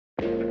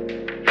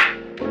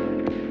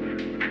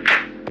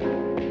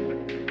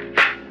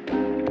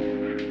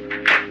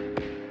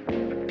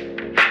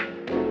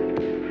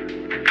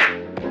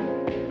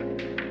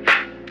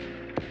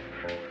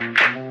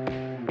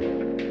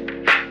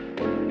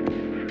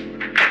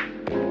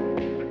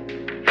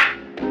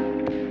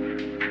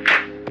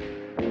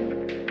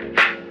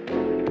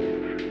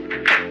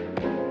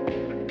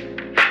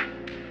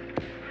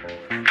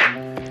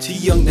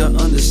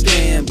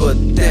man,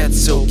 but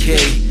that's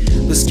okay.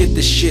 Let's get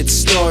this shit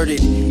started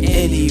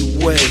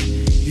anyway.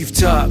 You've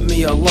taught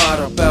me a lot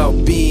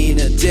about being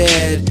a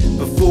dad.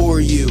 Before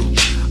you,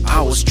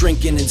 I was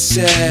drinking and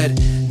sad.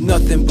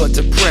 Nothing but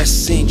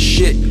depressing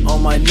shit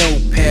on my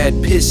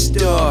notepad.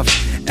 Pissed off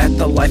at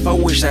the life I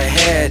wish I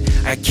had.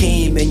 I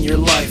came in your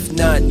life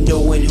not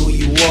knowing who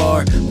you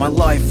are. My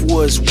life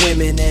was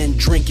women and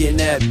drinking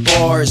at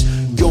bars,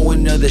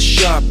 going to the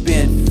shop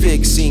and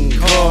fixing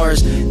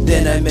cars.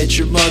 Then I met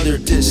your mother,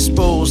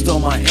 disposed all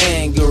my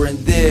anger, and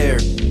there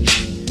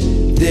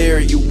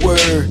you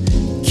were,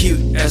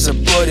 cute as a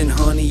button,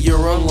 honey,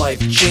 you're a life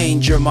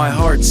changer. My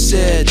heart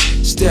said,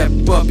 step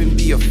up and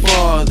be a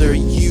father.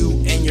 You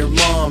and your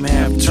mom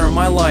have turned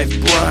my life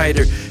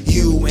brighter.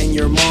 You and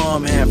your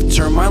mom have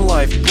turned my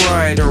life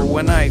brighter.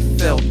 When I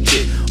felt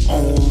it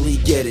only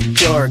getting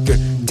darker.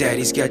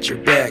 Daddy's got your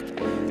back,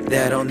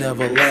 that I'll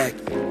never lack.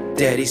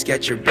 Daddy's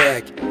got your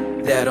back,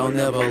 that I'll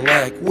never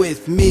lack.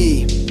 With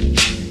me,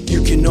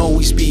 you can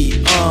always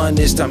be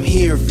honest. I'm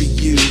here for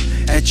you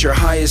at your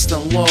highest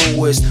and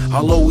lowest.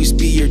 I'll always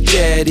be your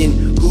dad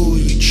and who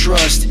you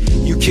trust.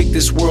 You kick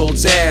this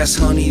world's ass,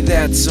 honey,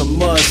 that's a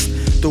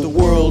must. The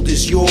world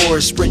is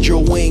yours, spread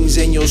your wings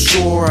and you'll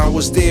soar. I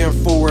was there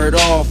for it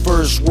all,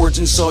 first words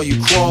and saw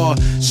you crawl.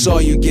 Saw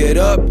you get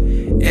up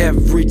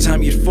every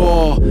time you'd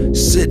fall,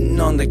 sitting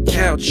on the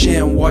couch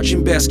and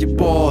watching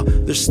basketball.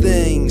 There's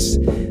things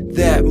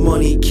that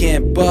money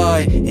can't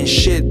buy and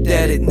shit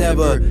that it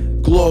never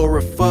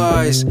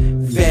glorifies.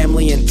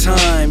 Family and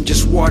time,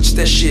 just watch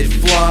that shit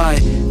fly.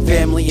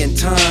 Family and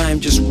time,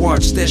 just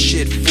watch that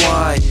shit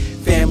fly.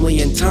 Family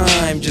and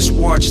time, just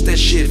watch that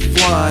shit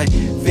fly.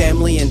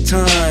 Family and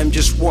time,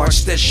 just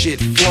watch that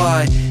shit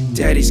fly.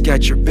 Daddy's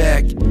got your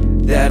back,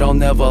 that I'll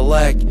never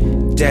lack.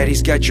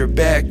 Daddy's got your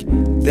back,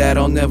 that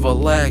I'll never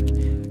lack.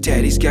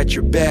 Daddy's got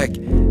your back,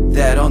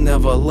 that I'll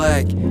never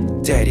lack.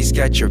 Daddy's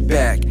got your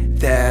back,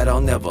 that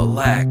I'll never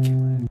lack.